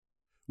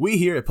We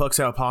here at Pucks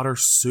Out Pod are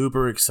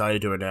super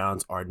excited to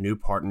announce our new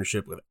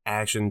partnership with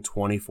Action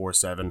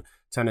 24/7,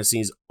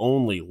 Tennessee's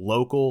only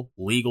local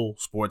legal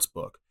sports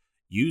book.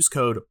 Use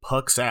code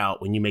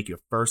PUCKSOUT when you make your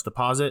first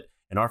deposit,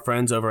 and our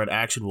friends over at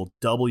Action will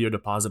double your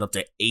deposit up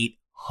to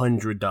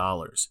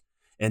 $800.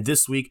 And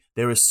this week,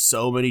 there is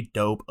so many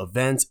dope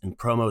events and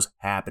promos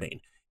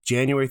happening.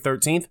 January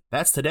 13th,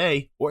 that's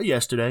today or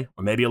yesterday,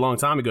 or maybe a long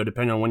time ago,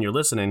 depending on when you're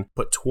listening.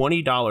 Put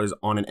 $20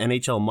 on an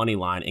NHL money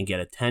line and get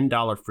a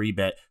 $10 free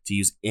bet to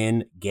use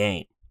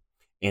in-game.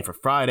 And for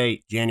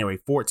Friday, January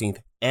 14th,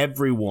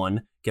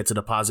 everyone gets a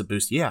deposit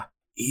boost. Yeah,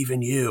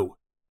 even you.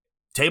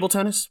 Table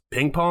tennis,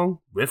 ping pong,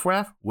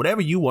 riffraff,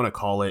 whatever you want to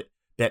call it,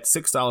 bet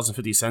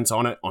 $6.50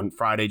 on it on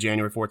Friday,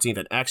 January 14th,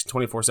 and Action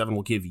 24/7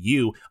 will give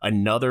you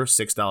another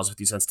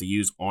 $6.50 to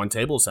use on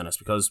table tennis,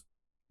 because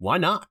why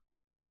not?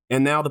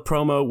 And now the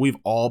promo we've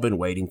all been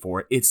waiting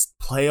for. It's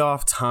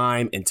playoff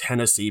time in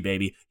Tennessee,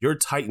 baby. Your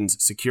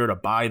Titans secured a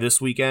bye this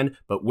weekend,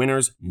 but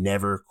winners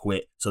never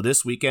quit. So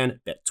this weekend,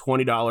 bet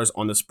 $20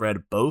 on the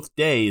spread both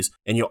days,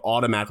 and you'll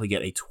automatically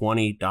get a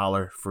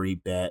 $20 free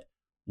bet.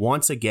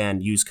 Once again,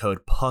 use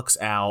code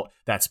PUCKSOUT.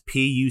 That's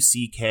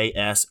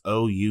PUCKSOUT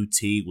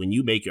when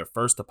you make your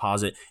first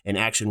deposit, and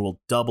Action will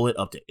double it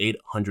up to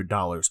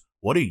 $800.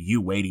 What are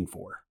you waiting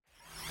for?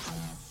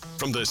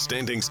 From the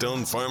Standing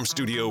Stone Farm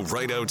Studio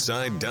right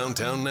outside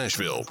downtown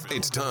Nashville,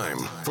 it's time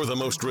for the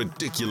most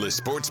ridiculous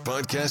sports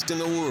podcast in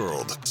the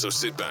world. So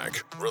sit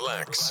back,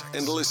 relax,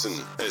 and listen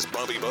as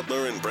Bobby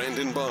Butler and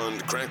Brandon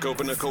Bond crack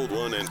open a cold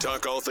one and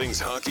talk all things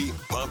hockey,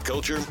 pop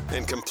culture,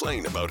 and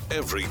complain about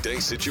everyday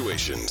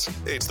situations.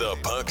 It's the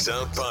Pucks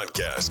Out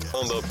Podcast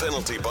on the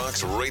Penalty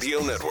Box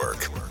Radio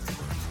Network.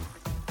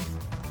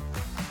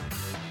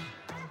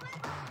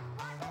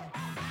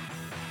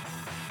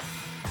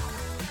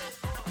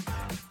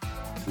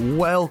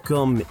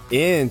 Welcome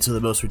into the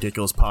most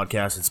ridiculous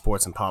podcast in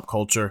sports and pop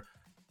culture.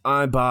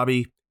 I'm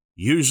Bobby.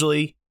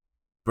 Usually,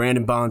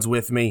 Brandon Bond's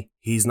with me.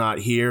 He's not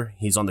here.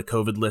 He's on the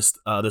COVID list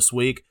this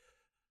week.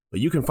 But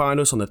you can find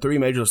us on the three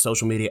majors of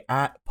social media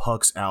at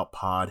Pucks Out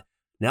Pod.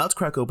 Now let's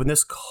crack open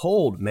this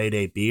cold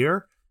Mayday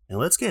beer, and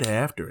let's get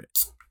after it.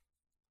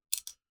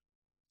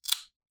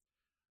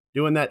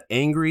 Doing that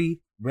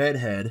angry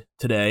redhead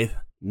today.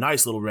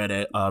 Nice little red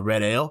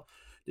ale.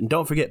 And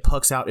don't forget,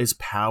 Pucks Out is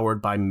powered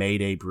by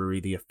Mayday Brewery,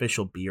 the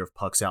official beer of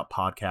Pucks Out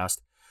Podcast.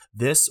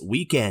 This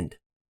weekend,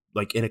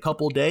 like in a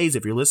couple of days,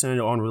 if you're listening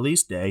on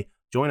release day,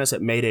 join us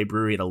at Mayday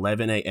Brewery at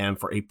 11 a.m.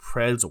 for a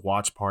Preds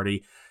watch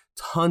party.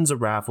 Tons of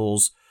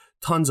raffles,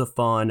 tons of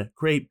fun,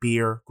 great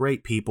beer,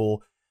 great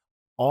people.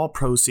 All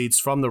proceeds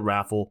from the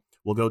raffle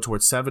will go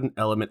towards 7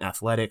 Element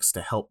Athletics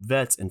to help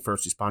vets and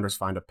first responders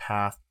find a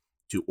path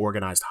to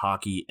organized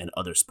hockey and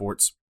other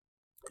sports.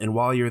 And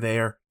while you're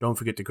there, don't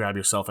forget to grab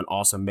yourself an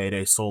awesome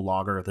Mayday Soul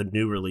Lager, the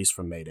new release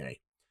from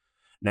Mayday.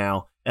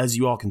 Now, as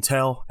you all can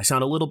tell, I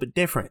sound a little bit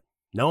different.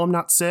 No, I'm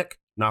not sick,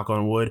 knock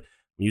on wood.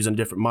 I'm using a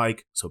different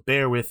mic, so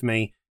bear with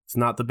me. It's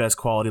not the best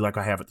quality like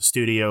I have at the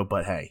studio,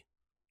 but hey,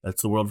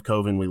 that's the world of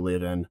COVID we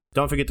live in.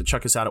 Don't forget to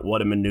check us out at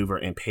What a Maneuver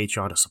and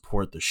Patreon to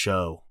support the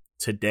show.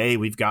 Today,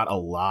 we've got a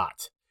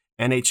lot.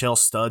 NHL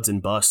studs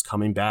and busts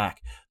coming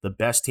back. The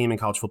best team in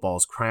college football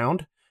is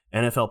crowned.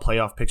 NFL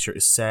playoff picture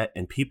is set,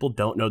 and people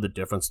don't know the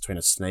difference between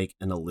a snake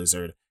and a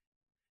lizard.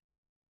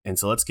 And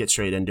so let's get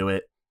straight into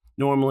it.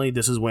 Normally,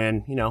 this is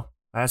when,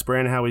 I ask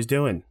Brandon how he's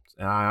doing.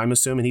 I'm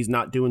assuming he's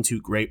not doing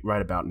too great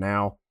right about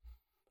now.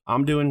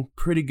 I'm doing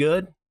pretty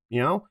good,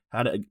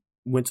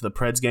 Went to the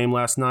Preds game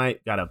last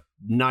night, got a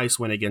nice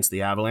win against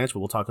the Avalanche, but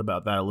we'll talk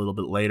about that a little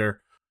bit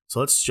later. So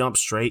let's jump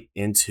straight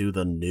into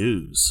the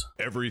news.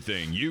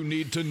 Everything you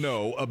need to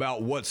know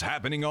about what's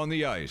happening on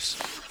the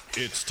ice.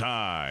 It's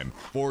time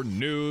for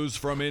news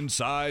from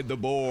inside the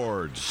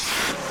boards.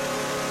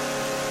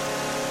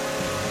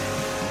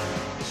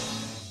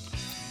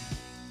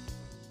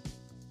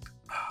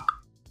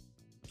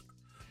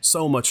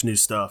 So much new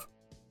stuff.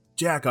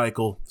 Jack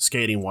Eichel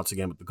skating once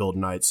again with the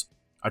Golden Knights.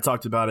 I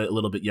talked about it a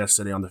little bit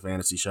yesterday on the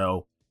fantasy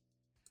show.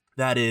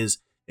 That is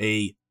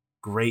a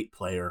great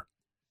player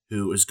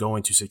who is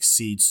going to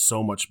succeed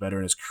so much better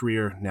in his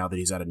career now that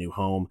he's at a new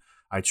home.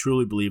 I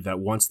truly believe that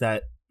once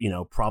that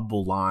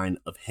probable line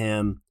of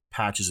him,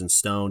 Patches, and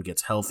Stone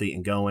gets healthy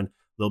and going,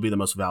 they'll be the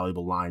most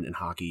valuable line in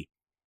hockey.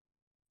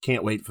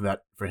 Can't wait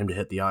for him to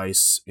hit the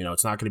ice.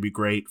 It's not going to be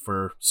great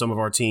for some of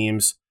our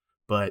teams,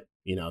 but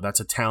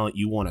that's a talent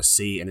you want to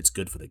see, and it's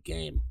good for the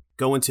game.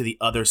 Going to the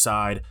other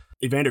side,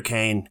 Evander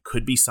Kane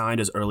could be signed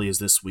as early as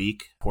this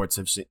week. Reports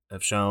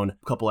have shown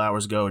a couple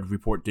hours ago, a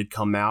report did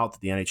come out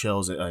that the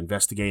NHL is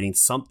investigating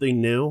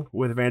something new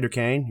with Evander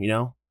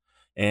Kane,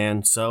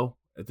 and so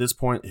at this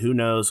point, who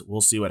knows?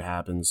 We'll see what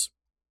happens.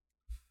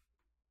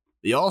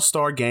 The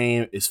All-Star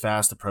game is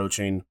fast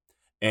approaching,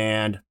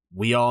 and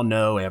we all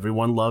know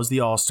everyone loves the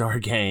All-Star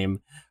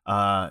game.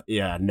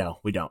 No,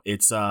 we don't.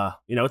 It's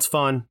it's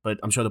fun, but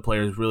I'm sure the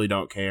players really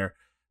don't care.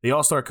 The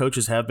All-Star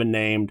coaches have been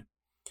named.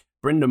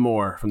 Brenda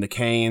Moore from the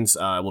Canes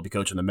will be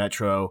coaching the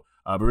Metro.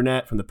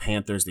 Brunette from the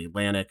Panthers, the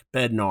Atlantic.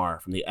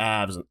 Bednar from the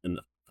Avs and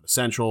the for the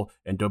Central,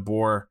 and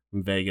DeBoer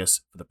from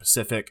Vegas for the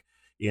Pacific.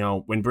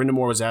 When Brendan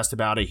Moore was asked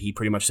about it, he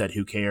pretty much said,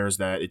 who cares,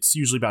 that it's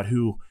usually about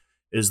who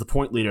is the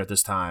point leader at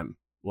this time.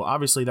 Well,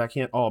 obviously that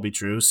can't all be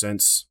true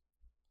since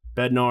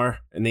Bednar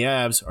and the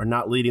Avs are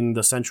not leading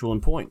the Central in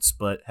points.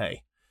 But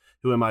hey,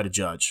 who am I to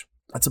judge?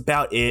 That's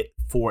about it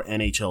for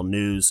NHL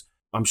news.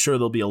 I'm sure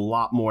there'll be a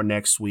lot more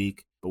next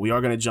week, but we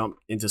are going to jump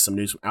into some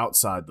news from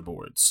outside the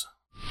boards.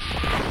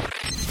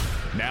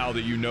 Now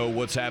that you know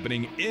what's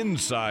happening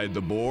inside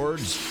the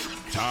boards,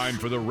 time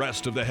for the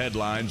rest of the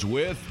headlines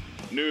with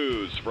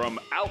news from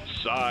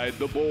outside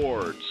the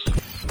boards.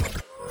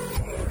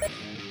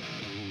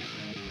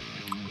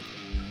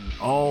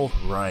 All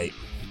right.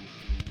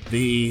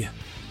 The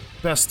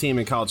best team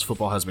in college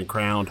football has been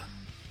crowned.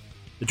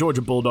 The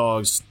Georgia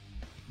Bulldogs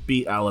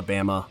beat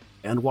Alabama,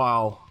 and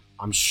while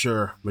I'm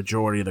sure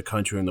majority of the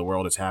country and the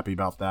world is happy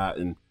about that,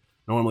 and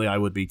normally I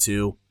would be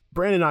too,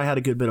 Brandon and I had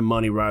a good bit of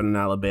money riding in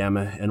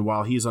Alabama, and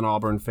while he's an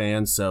Auburn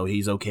fan, so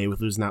he's okay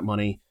with losing that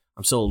money,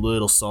 I'm still a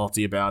little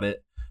salty about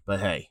it. But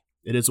hey,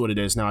 it is what it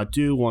is. Now, I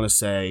do want to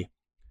say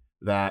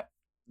that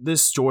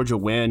this Georgia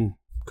win,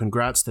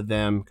 congrats to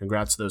them,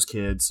 congrats to those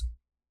kids.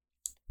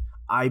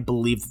 I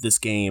believe that this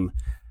game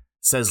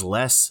says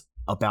less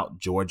about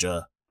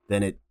Georgia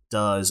than it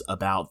does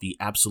about the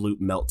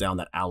absolute meltdown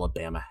that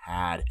Alabama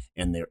had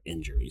and their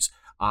injuries.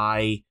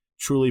 I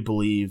truly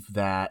believe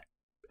that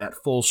at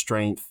full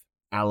strength,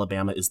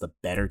 Alabama is the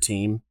better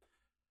team.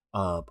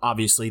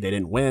 Obviously, they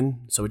didn't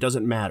win, so it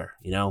doesn't matter.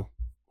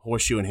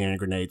 Horseshoe and hand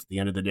grenades. At the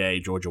end of the day,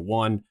 Georgia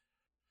won.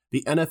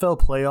 The NFL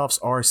playoffs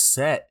are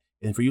set.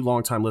 And for you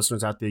longtime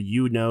listeners out there,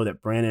 you know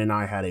that Brandon and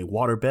I had a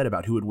water bet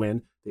about who would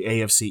win the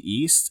AFC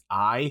East.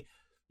 I,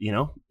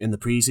 in the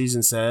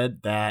preseason said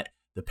that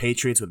the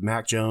Patriots with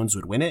Mac Jones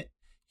would win it.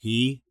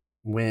 He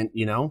went,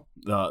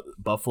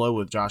 Buffalo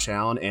with Josh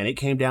Allen, and it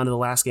came down to the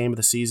last game of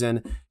the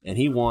season, and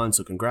he won.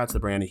 So congrats to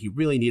Brandon. He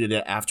really needed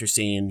it after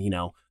seeing,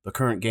 the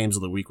current games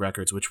of the week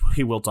records, which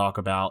we will talk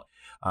about.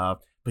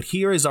 But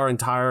here is our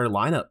entire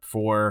lineup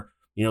for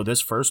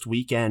this first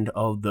weekend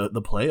of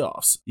the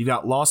playoffs. You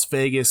got Las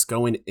Vegas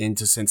going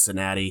into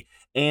Cincinnati,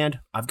 and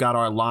I've got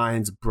our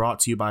lines brought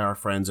to you by our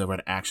friends over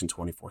at Action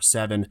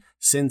 24/7.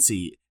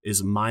 Cincy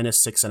is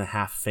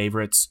 -6.5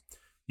 favorites.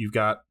 You've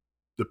got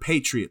the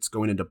Patriots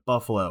going into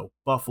Buffalo.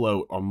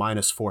 Buffalo are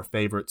 -4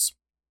 favorites.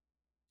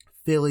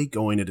 Philly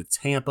going into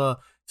Tampa.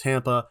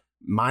 Tampa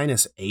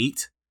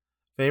 -8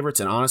 favorites.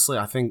 And honestly,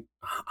 I think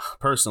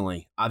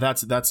personally,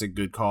 that's a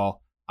good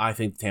call. I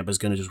think Tampa's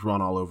going to just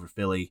run all over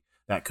Philly.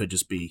 That could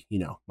just be,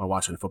 my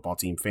Washington football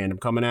team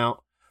fandom coming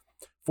out.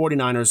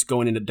 49ers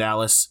going into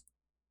Dallas.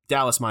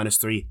 Dallas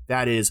 -3.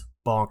 That is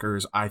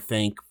bonkers. I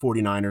think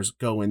 49ers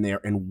go in there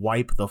and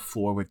wipe the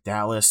floor with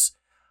Dallas.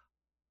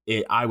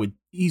 I would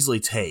easily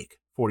take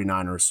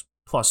 49ers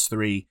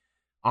 +3.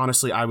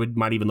 Honestly, I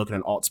might even look at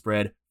an alt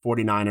spread.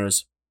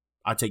 49ers,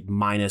 I'd take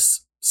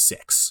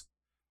 -6.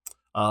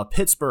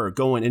 Pittsburgh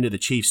going into the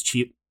Chiefs.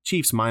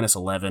 Chiefs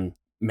 -11.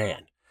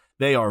 Man,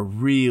 they are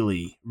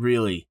really,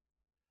 really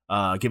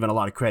giving a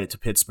lot of credit to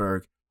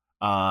Pittsburgh.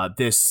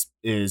 This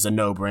is a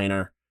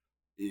no-brainer.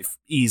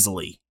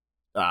 Easily,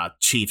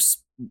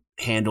 Chiefs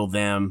handle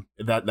them.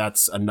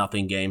 That's a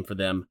nothing game for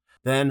them.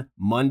 Then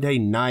Monday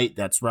night,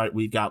 that's right,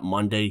 we've got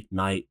Monday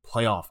night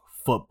playoff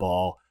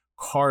football.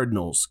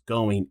 Cardinals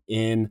going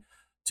in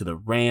to the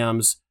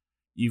Rams.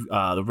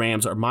 The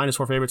Rams are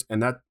 -4 favorites,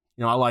 and that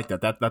I like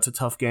that. That's a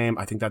tough game.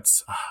 I think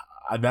that's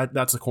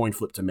a coin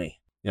flip to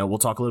me. We'll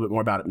talk a little bit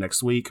more about it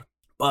next week,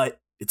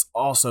 but it's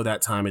also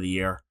that time of the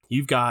year.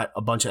 You've got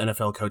a bunch of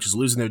NFL coaches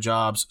losing their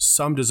jobs,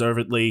 some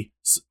deservedly,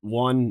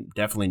 one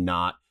definitely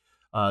not.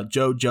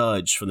 Joe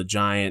Judge from the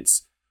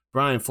Giants,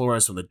 Brian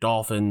Flores from the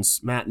Dolphins,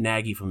 Matt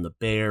Nagy from the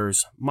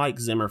Bears, Mike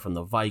Zimmer from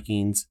the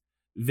Vikings,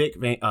 Vic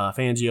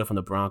Fangio from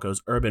the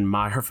Broncos, Urban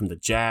Meyer from the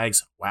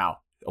Jags. Wow,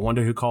 I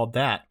wonder who called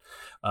that.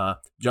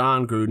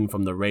 John Gruden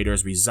from the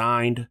Raiders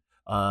resigned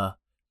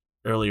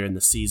earlier in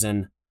the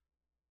season.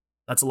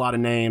 That's a lot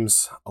of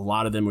names. A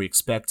lot of them we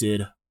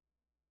expected.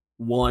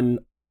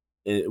 One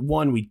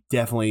we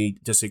definitely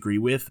disagree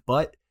with,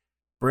 but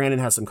Brandon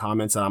has some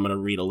comments that I'm going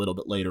to read a little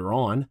bit later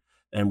on,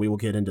 and we will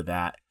get into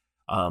that.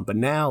 But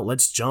now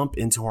let's jump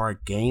into our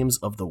games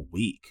of the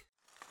week.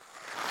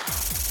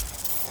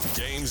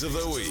 Games of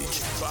the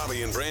week.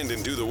 Bobby and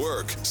Brandon do the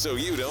work, so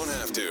you don't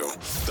have to.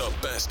 The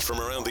best from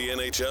around the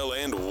NHL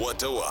and what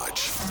to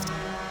watch.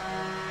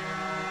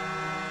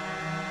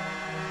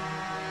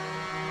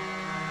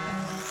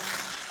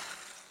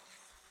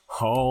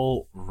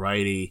 All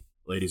righty,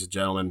 ladies and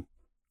gentlemen.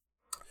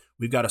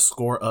 We've got a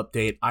score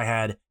update. I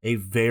had a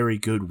very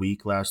good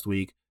week last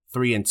week,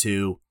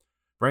 3-2.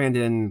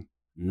 Brandon,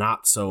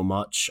 not so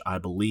much. I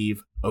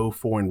believe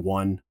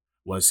 0-4-1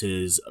 was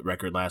his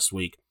record last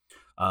week.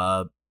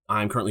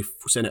 I'm currently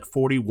sitting at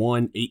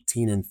 41,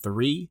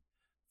 18-3,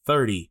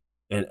 30,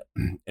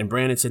 and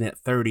Brandon's sitting at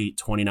 30,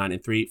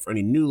 29-3. For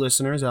any new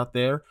listeners out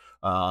there,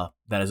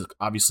 that is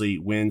obviously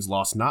wins,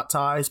 loss, not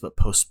ties, but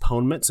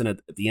postponements. And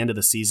at the end of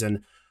the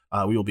season,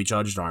 we will be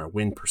judged on our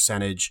win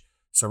percentage.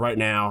 So right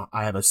now,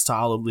 I have a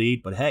solid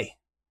lead, but hey,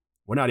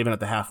 We're not even at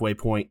the halfway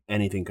point.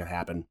 Anything could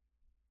happen.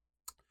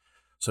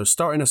 So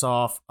starting us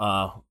off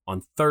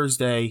on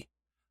Thursday,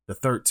 the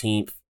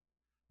 13th,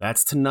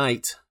 that's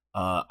tonight.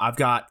 I've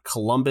got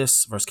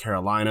Columbus versus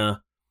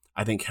Carolina.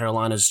 I think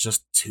Carolina's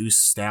just too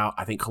stout.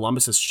 I think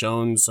Columbus has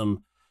shown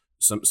some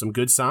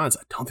good signs.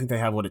 I don't think they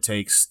have what it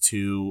takes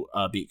to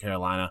beat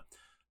Carolina.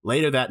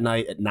 Later that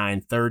night at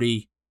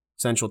 9:30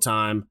 Central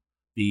Time,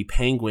 the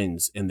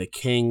Penguins and the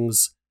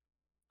Kings.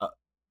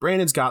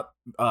 Brandon's got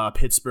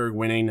Pittsburgh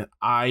winning.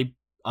 I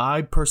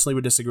personally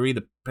would disagree.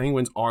 The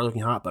Penguins are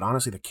looking hot, but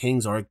honestly, the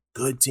Kings are a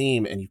good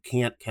team, and you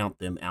can't count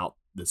them out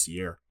this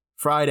year.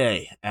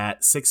 Friday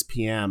at 6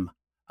 p.m.,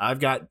 I've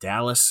got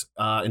Dallas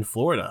in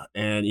Florida.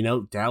 And,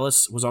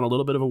 Dallas was on a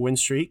little bit of a win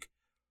streak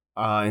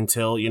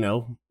until,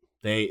 they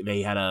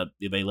let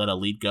a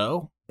lead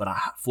go. But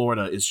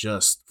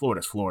Florida's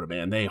Florida,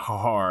 man. They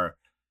are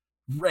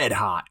red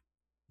hot.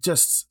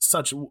 Just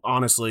such,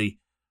 honestly,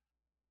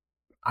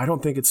 I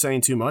don't think it's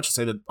saying too much to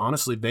say that,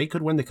 honestly, they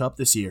could win the Cup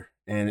this year.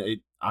 And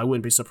I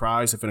wouldn't be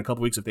surprised if in a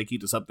couple weeks, if they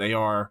keep this up, they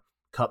are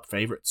Cup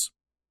favorites.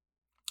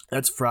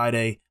 That's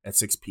Friday at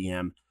 6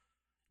 p.m.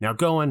 Now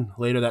going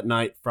later that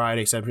night,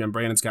 Friday, 7 p.m.,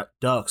 Brandon's got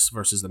Ducks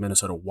versus the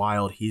Minnesota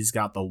Wild. He's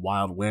got the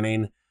Wild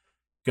winning.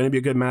 Going to be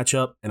a good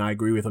matchup, and I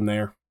agree with him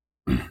there.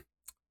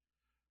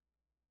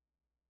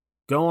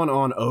 Going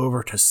on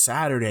over to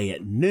Saturday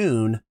at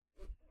noon,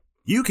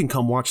 you can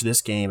come watch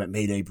this game at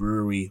Mayday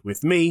Brewery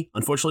with me.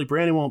 Unfortunately,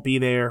 Brandon won't be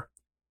there.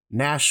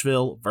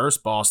 Nashville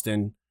versus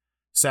Boston,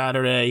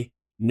 Saturday,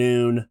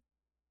 noon.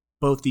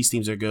 Both these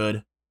teams are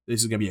good.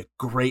 This is going to be a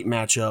great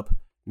matchup.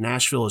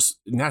 Nashville's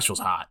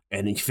hot,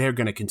 and they're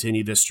going to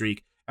continue this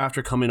streak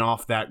after coming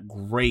off that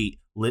great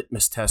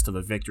litmus test of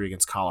a victory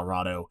against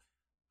Colorado.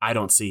 I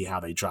don't see how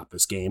they drop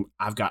this game.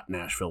 I've got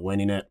Nashville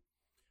winning it.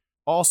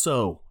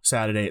 Also,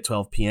 Saturday at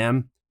 12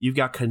 p.m., you've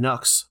got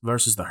Canucks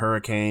versus the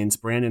Hurricanes.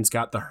 Brandon's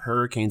got the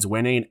Hurricanes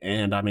winning,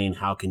 and I mean,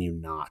 how can you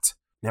not?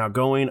 Now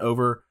going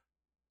over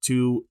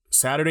to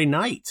Saturday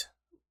night,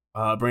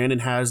 Brandon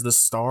has the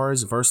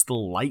Stars versus the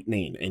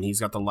Lightning, and he's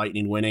got the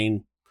Lightning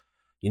winning.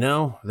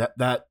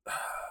 That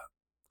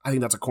I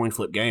think that's a coin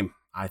flip game.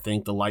 I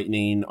think the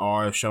Lightning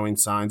are showing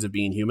signs of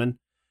being human,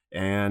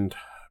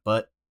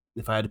 but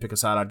if I had to pick a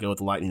side, I'd go with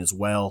the Lightning as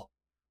well.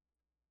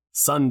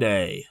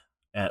 Sunday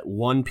at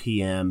 1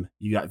 p.m.,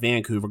 you got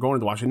Vancouver going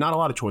to Washington. Not a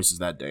lot of choices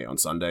that day on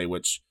Sunday,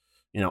 which,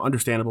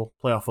 understandable.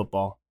 Playoff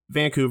football.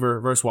 Vancouver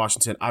versus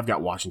Washington. I've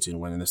got Washington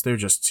winning this. They're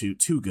just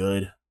too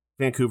good.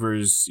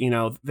 Vancouver's,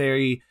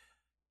 they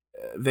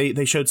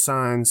showed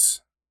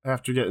signs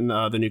after getting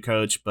the new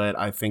coach, but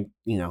I think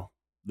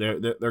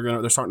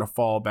they're starting to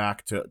fall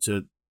back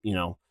to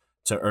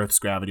Earth's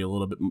gravity a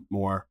little bit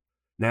more.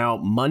 Now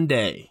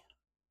Monday,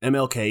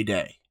 MLK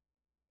Day,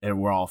 and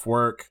we're off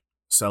work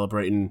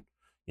celebrating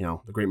the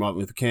great Martin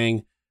Luther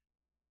King.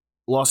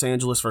 Los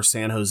Angeles versus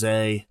San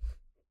Jose.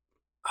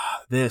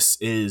 They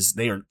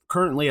are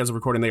currently, as of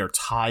recording, they are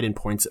tied in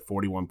points at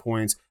 41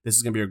 points. This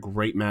is going to be a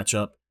great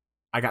matchup.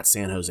 I got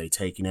San Jose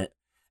taking it.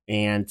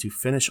 And to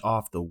finish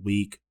off the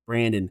week,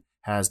 Brandon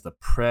has the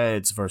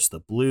Preds versus the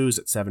Blues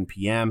at 7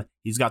 p.m.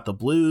 He's got the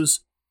Blues,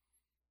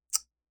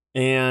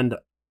 and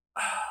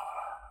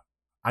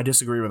I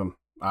disagree with him.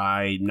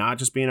 I'm not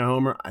just being a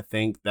homer. I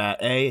think that,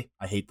 I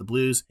hate the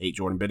Blues, hate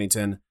Jordan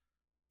Binnington,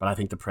 but I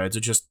think the Preds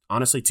are just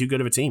honestly too good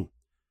of a team.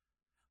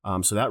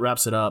 So that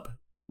wraps it up.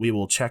 We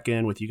will check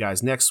in with you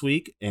guys next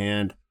week,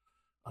 and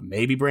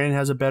maybe Brandon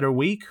has a better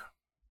week.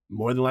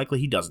 More than likely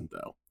he doesn't,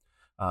 though.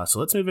 So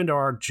let's move into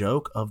our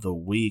joke of the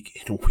week,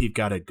 and we've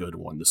got a good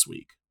one this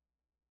week.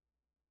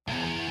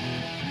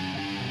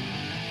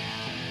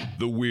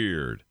 The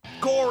weird.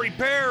 Corey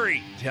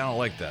Perry. I don't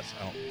like that.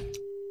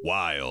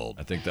 Wild.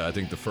 I think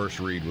the first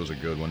read was a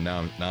good one. Now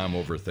I'm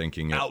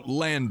overthinking it.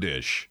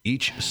 Outlandish.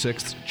 Each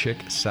sixth chick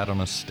sat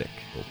on a stick.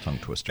 Little tongue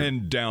twister.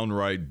 And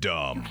downright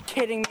dumb.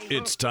 Kidding me.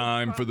 It's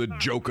time for the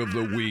joke of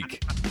the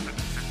week.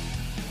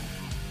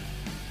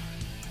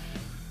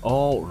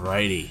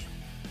 Alrighty.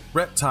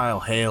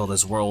 Reptile hailed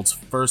as world's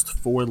first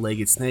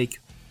four-legged snake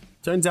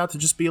turns out to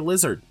just be a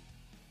lizard.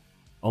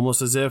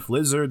 Almost as if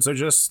lizards are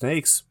just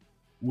snakes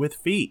with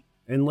feet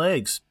and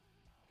legs.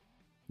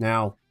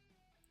 Now,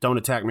 don't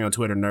attack me on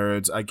Twitter,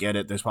 nerds. I get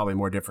it. There's probably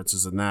more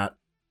differences than that,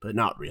 but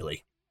not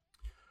really.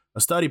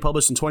 A study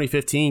published in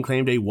 2015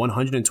 claimed a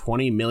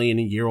 120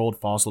 million-year-old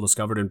fossil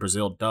discovered in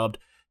Brazil dubbed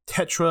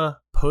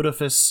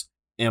Tetrapodopus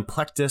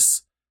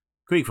amplectus,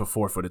 Greek for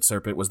four-footed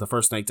serpent, was the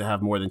first snake to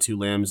have more than two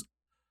limbs.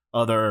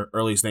 Other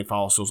early snake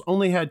fossils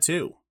only had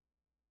two.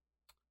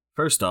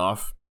 First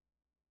off,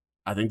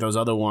 I think those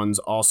other ones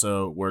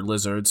also were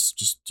lizards,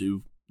 just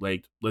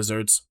two-legged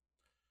lizards.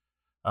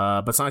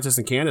 But scientists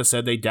in Canada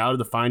said they doubted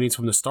the findings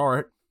from the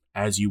start,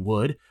 as you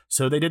would.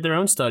 So they did their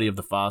own study of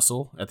the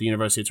fossil at the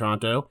University of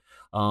Toronto.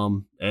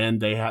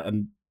 And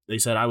they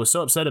said, I was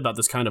so upset about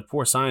this kind of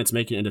poor science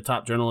making it into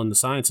top journal in the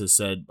sciences,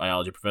 said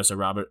biology professor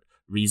Robert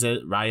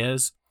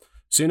Reyes.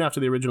 Soon after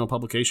the original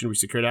publication, we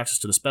secured access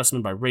to the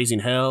specimen by raising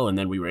hell, and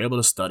then we were able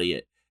to study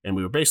it. And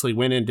we basically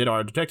went in, did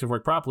our detective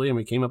work properly, and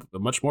we came up with a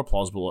much more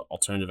plausible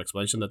alternative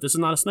explanation that this is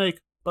not a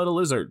snake, but a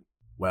lizard.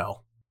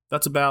 Well,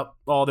 that's about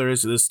all there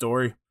is to this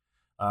story.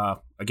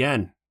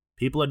 Again,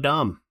 people are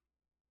dumb,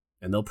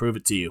 and they'll prove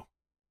it to you.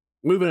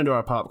 Moving into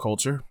our pop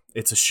culture,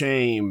 it's a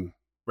shame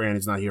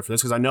Brandon's not here for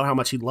this because I know how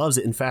much he loves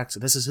it. In fact,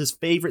 this is his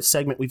favorite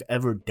segment we've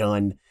ever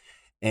done,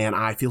 and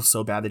I feel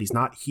so bad that he's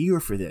not here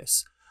for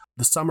this.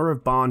 The summer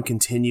of Bond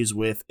continues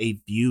with A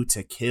View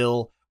to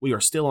Kill. We are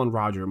still on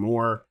Roger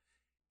Moore,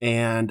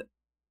 and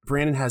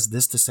Brandon has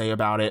this to say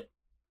about it.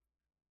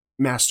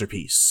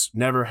 Masterpiece.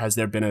 Never has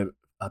there been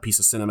a piece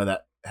of cinema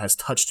that has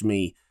touched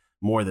me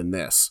more than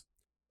this.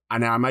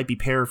 Now, I might be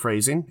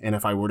paraphrasing, and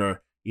if I were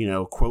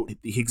to, quote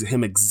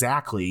him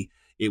exactly,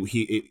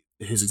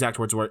 his exact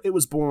words were, "It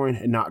was boring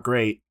and not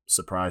great.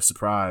 Surprise,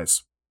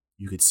 surprise."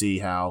 You could see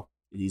how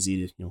it's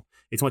easy to,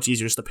 it's much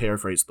easier just to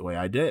paraphrase the way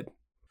I did.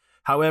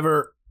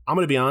 However, I'm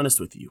going to be honest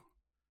with you.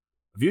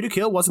 View to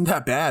Kill wasn't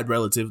that bad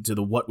relative to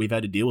what we've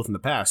had to deal with in the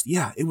past.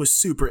 Yeah, it was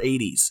super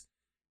 80s.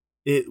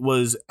 It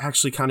was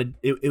actually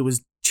it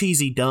was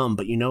cheesy dumb,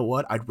 but you know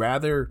what? I'd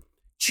rather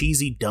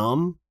cheesy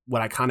dumb,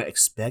 what I kind of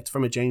expect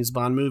from a James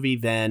Bond movie,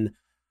 than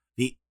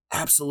the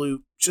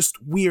absolute just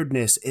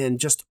weirdness and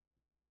just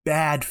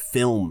bad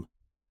film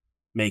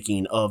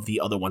making of the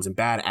other ones and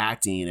bad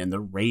acting and the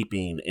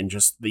raping and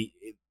just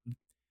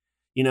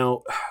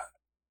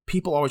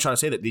people always try to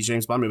say that these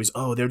James Bond movies,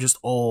 they're just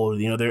old,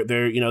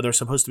 they're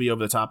supposed to be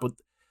over the top, but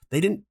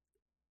they didn't.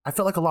 I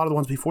felt like a lot of the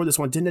ones before this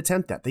one didn't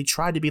attempt that. They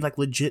tried to be like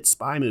legit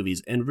spy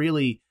movies, and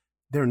really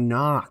they're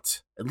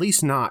not, at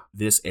least not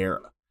this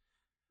era.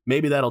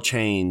 Maybe that'll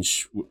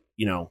change,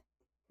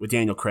 with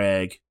Daniel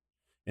Craig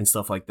and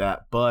stuff like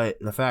that. But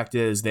the fact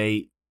is,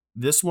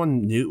 this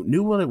one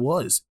knew what it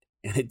was,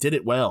 and it did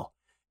it well.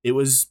 It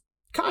was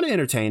kind of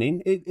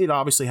entertaining. It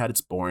obviously had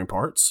its boring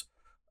parts,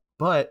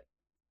 but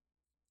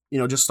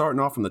just starting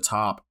off from the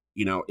top,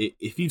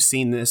 if you've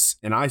seen this,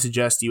 and I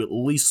suggest you at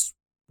least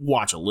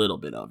watch a little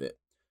bit of it.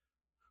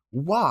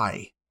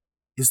 Why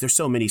is there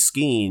so many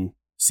skiing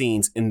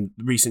scenes in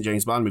recent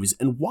James Bond movies,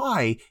 and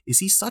why is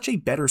he such a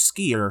better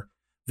skier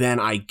than,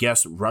 I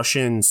guess,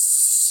 Russian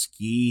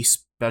ski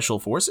special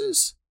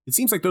forces? It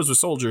seems like those are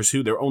soldiers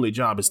who their only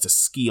job is to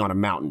ski on a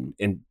mountain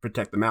and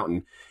protect the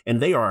mountain,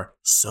 and they are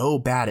so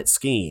bad at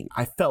skiing.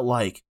 I felt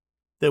like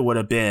there would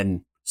have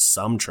been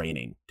some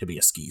training to be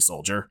a ski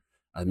soldier.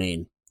 I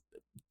mean,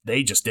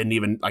 they just didn't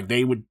even,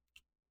 they would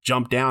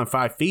jump down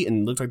 5 feet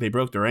and it looked like they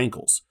broke their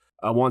ankles.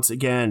 Once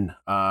again,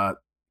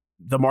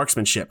 the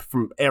marksmanship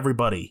from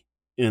everybody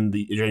in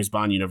the James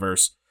Bond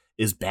universe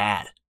is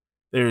bad.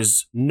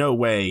 There's no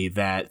way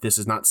that this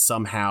is not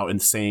somehow in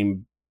the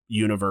same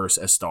universe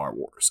as Star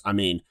Wars. I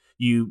mean,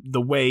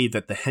 the way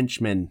that the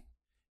henchmen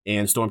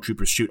and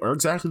stormtroopers shoot are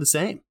exactly the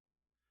same.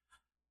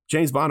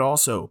 James Bond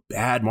also,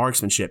 bad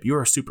marksmanship.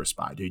 You're a super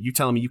spy, dude. You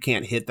telling me you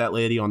can't hit that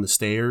lady on the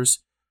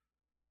stairs?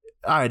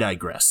 I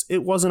digress.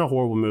 It wasn't a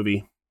horrible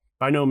movie.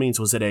 By no means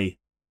was it a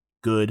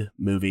good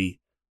movie,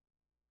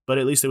 but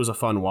at least it was a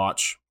fun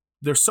watch.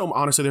 There's so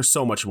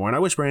much more, and I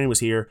wish Brandon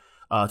was here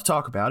to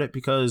talk about it,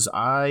 because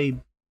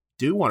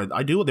there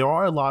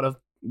are a lot of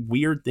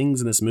weird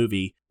things in this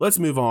movie. Let's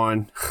move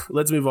on.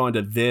 Let's move on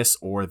to this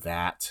or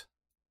that.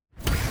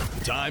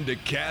 Time to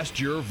cast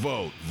your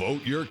vote.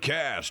 Vote your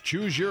cast.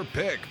 Choose your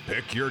pick.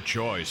 Pick your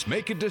choice.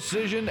 Make a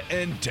decision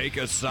and take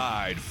a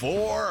side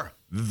for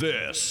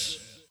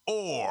this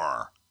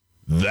or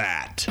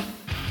that.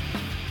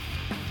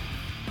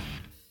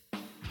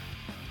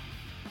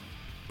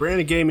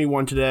 Brandon gave me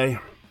one today,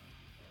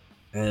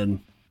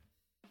 and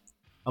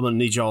I'm going to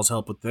need y'all's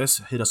help with this.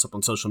 Hit us up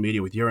on social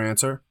media with your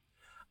answer.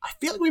 I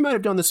feel like we might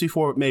have done this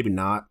before, but maybe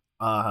not.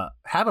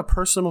 Have a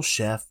personal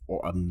chef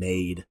or a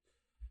maid.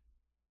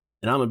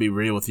 And I'm going to be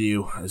real with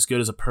you. As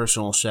good as a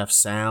personal chef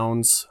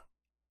sounds,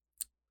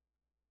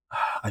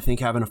 I think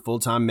having a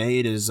full-time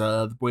maid is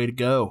the way to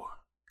go.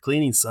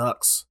 Cleaning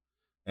sucks.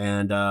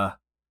 And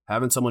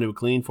having someone who will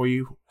clean for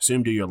you,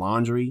 assume do your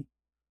laundry,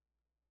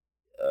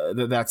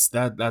 that's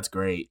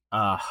great.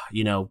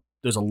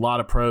 There's a lot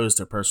of pros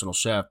to a personal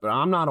chef, but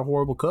I'm not a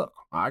horrible cook.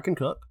 I can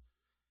cook.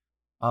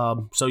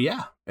 So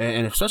yeah,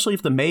 and especially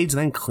if the maid's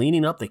then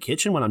cleaning up the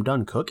kitchen when I'm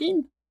done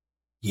cooking,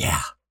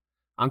 yeah,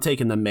 I'm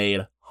taking the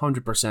maid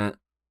 100%.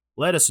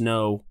 Let us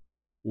know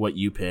what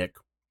you pick.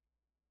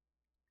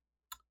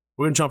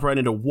 We're going to jump right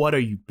into what are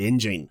you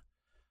binging?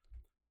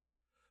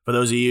 For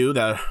those of you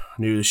that are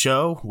new to the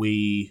show,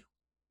 we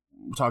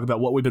talk about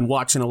what we've been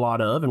watching a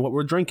lot of and what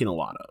we're drinking a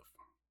lot of.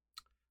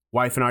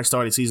 Wife and I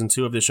started season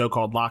 2 of this show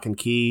called Lock and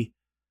Key.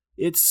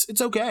 It's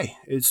okay.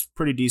 It's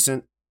pretty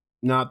decent.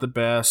 Not the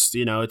best.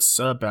 It's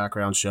a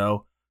background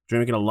show.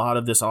 Drinking a lot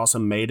of this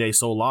awesome Mayday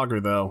Soul Lager,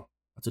 though.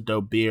 That's a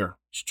dope beer.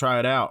 You should try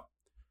it out.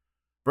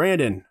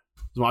 Brandon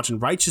was watching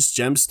Righteous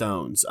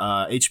Gemstones,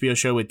 HBO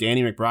show with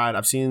Danny McBride.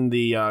 I've seen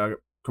the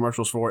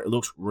commercials for it. It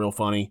looks real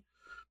funny.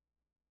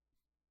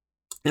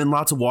 And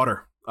lots of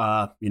water.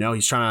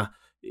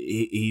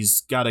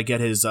 He's got to get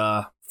his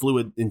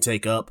fluid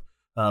intake up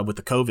with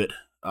the COVID.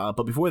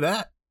 But before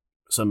that,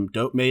 some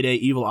dope Mayday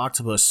Evil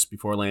Octopus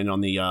before landing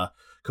on the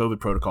COVID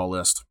protocol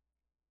list.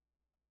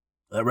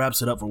 That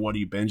wraps it up for What Are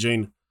You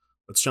Binging?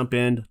 Let's jump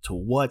in to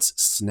what's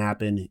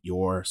snapping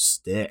your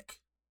stick.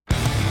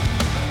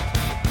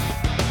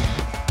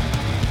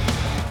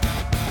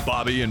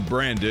 Bobby and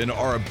Brandon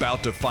are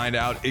about to find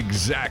out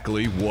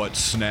exactly what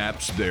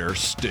snaps their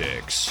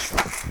sticks.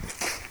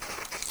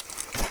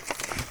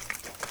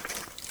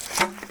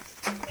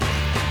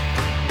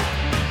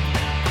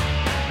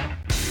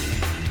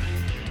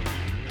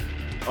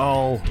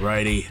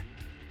 Alrighty.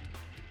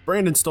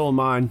 Brandon stole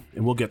mine,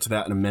 and we'll get to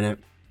that in a minute.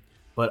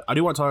 But I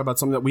do want to talk about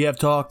something that we have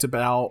talked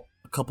about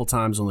a couple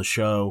times on the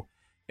show,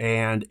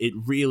 and it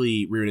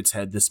really reared its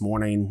head this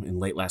morning and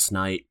late last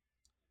night.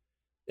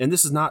 And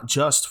this is not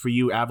just for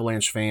you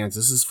Avalanche fans.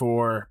 This is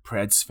for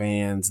Preds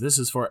fans. This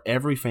is for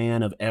every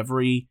fan of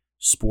every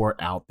sport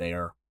out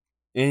there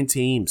and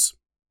teams.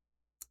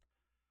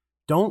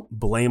 Don't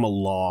blame a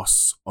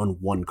loss on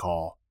one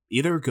call,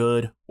 either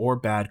good or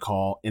bad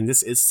call. In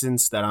this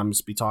instance that I'm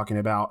be talking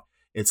about,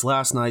 it's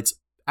last night's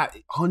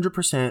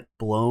 100%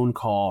 blown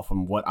call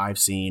from what I've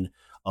seen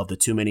of the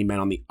too many men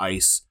on the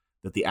ice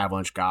that the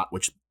Avalanche got,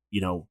 which,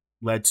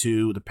 led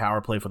to the power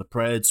play for the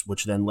Preds,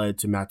 which then led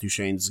to Matt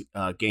Duchene's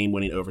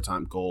game-winning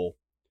overtime goal.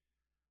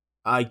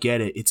 I get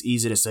it. It's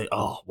easy to say,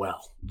 oh,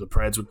 well, the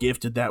Preds were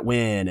gifted that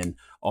win and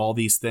all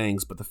these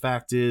things. But the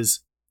fact is,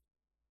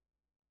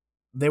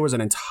 there was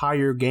an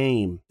entire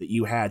game that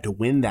you had to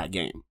win that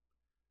game.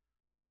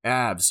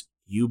 Avs,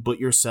 you put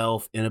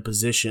yourself in a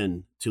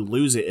position to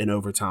lose it in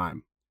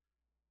overtime.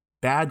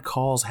 Bad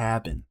calls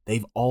happen.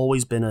 They've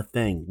always been a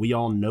thing. We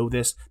all know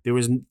this. There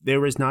is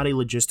not a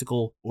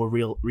logistical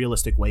or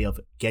realistic way of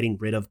getting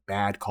rid of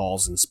bad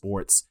calls in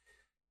sports.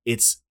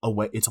 It's a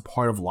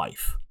part of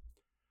life.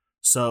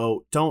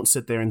 So don't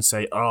sit there and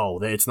say, oh,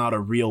 it's not a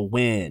real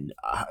win.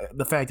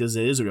 The fact is,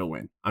 it is a real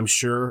win. I'm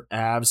sure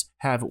Avs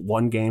have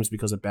won games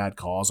because of bad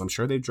calls. I'm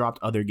sure they've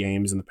dropped other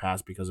games in the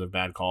past because of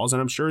bad calls.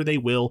 And I'm sure they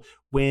will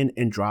win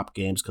and drop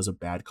games because of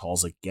bad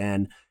calls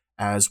again,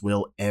 as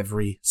will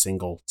every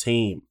single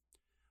team.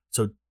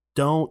 So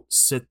don't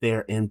sit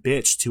there and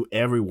bitch to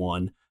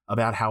everyone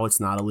about how it's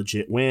not a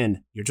legit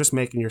win. You're just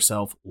making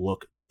yourself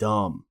look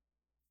dumb.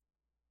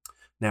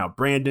 Now,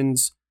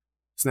 Brandon's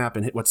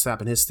what's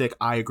snapping his stick,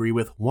 I agree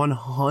with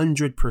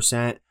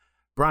 100%.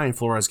 Brian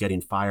Flores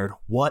getting fired.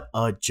 What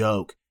a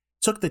joke.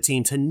 Took the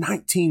team to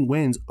 19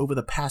 wins over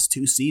the past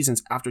 2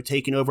 seasons after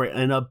taking over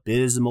an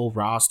abysmal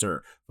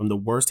roster from the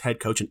worst head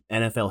coach in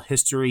NFL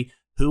history.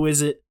 Who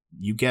is it?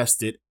 You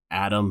guessed it,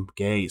 Adam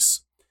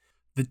Gase.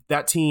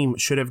 That team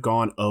should have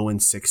gone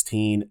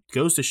 0-16.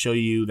 Goes to show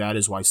you that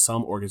is why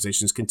some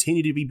organizations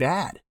continue to be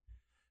bad.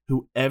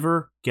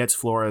 Whoever gets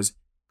Flores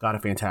got a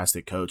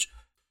fantastic coach.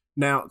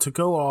 Now, to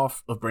go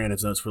off of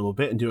Brandon's notes for a little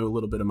bit and do a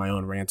little bit of my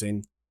own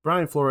ranting,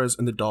 Brian Flores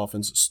and the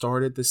Dolphins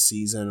started the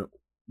season,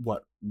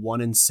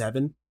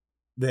 1-7?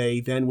 They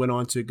then went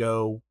on to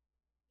go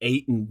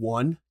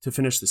 8-1 to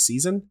finish the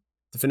season.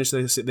 They finished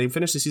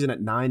the season at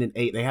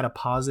 9-8. They had a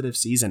positive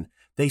season.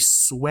 They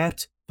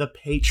swept the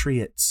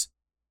Patriots.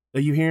 Are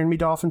you hearing me,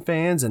 Dolphin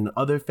fans and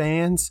other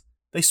fans?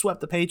 They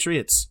swept the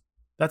Patriots.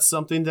 That's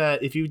something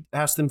that if you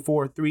asked them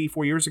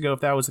 3-4 years ago,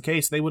 if that was the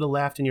case, they would have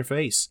laughed in your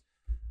face.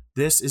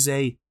 This is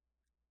a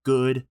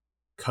good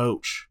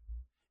coach.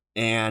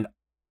 And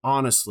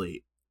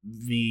honestly,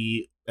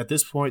 at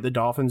this point, the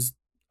Dolphins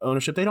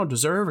ownership, they don't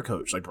deserve a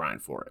coach like Brian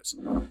Flores.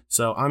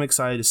 So I'm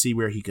excited to see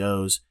where he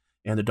goes.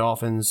 And the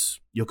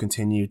Dolphins, you'll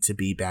continue to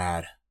be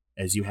bad,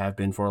 as you have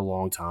been for a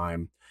long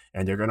time.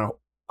 And they're going to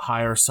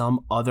hire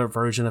some other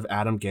version of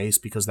Adam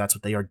Gase because that's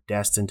what they are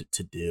destined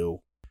to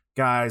do.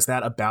 Guys,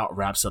 that about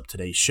wraps up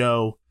today's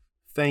show.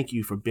 Thank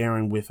you for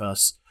bearing with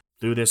us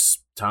through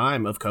this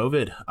time of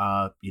COVID.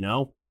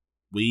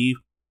 We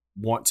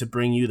want to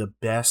bring you the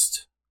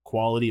best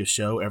quality of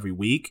show every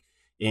week,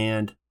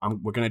 and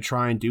we're going to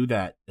try and do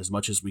that as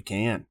much as we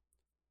can.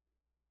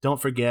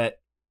 Don't forget,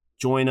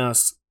 join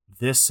us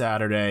this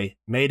Saturday,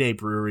 Mayday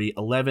Brewery,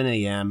 11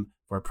 a.m.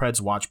 for a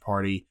Preds watch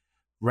party.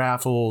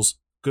 Raffles,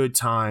 good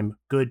time,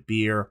 good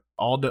beer.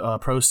 All the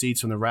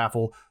proceeds from the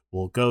raffle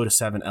will go to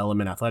 7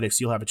 Element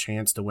Athletics. You'll have a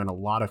chance to win a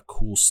lot of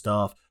cool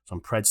stuff,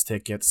 some Preds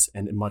tickets,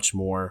 and much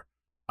more.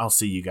 I'll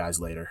see you guys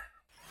later.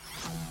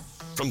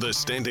 From the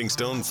Standing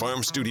Stone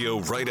Farm Studio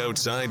right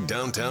outside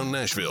downtown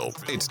Nashville,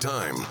 it's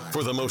time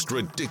for the most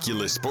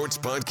ridiculous sports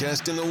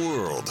podcast in the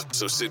world.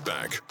 So sit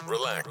back,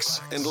 relax,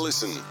 and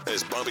listen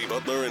as Bobby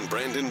Butler and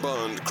Brandon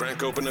Bond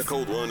crack open a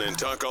cold one and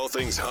talk all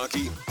things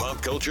hockey,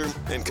 pop culture,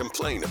 and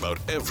complain about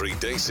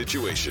everyday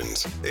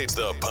situations. It's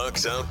the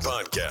Pucks Out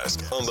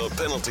Podcast on the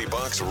Penalty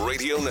Box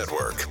Radio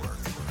Network.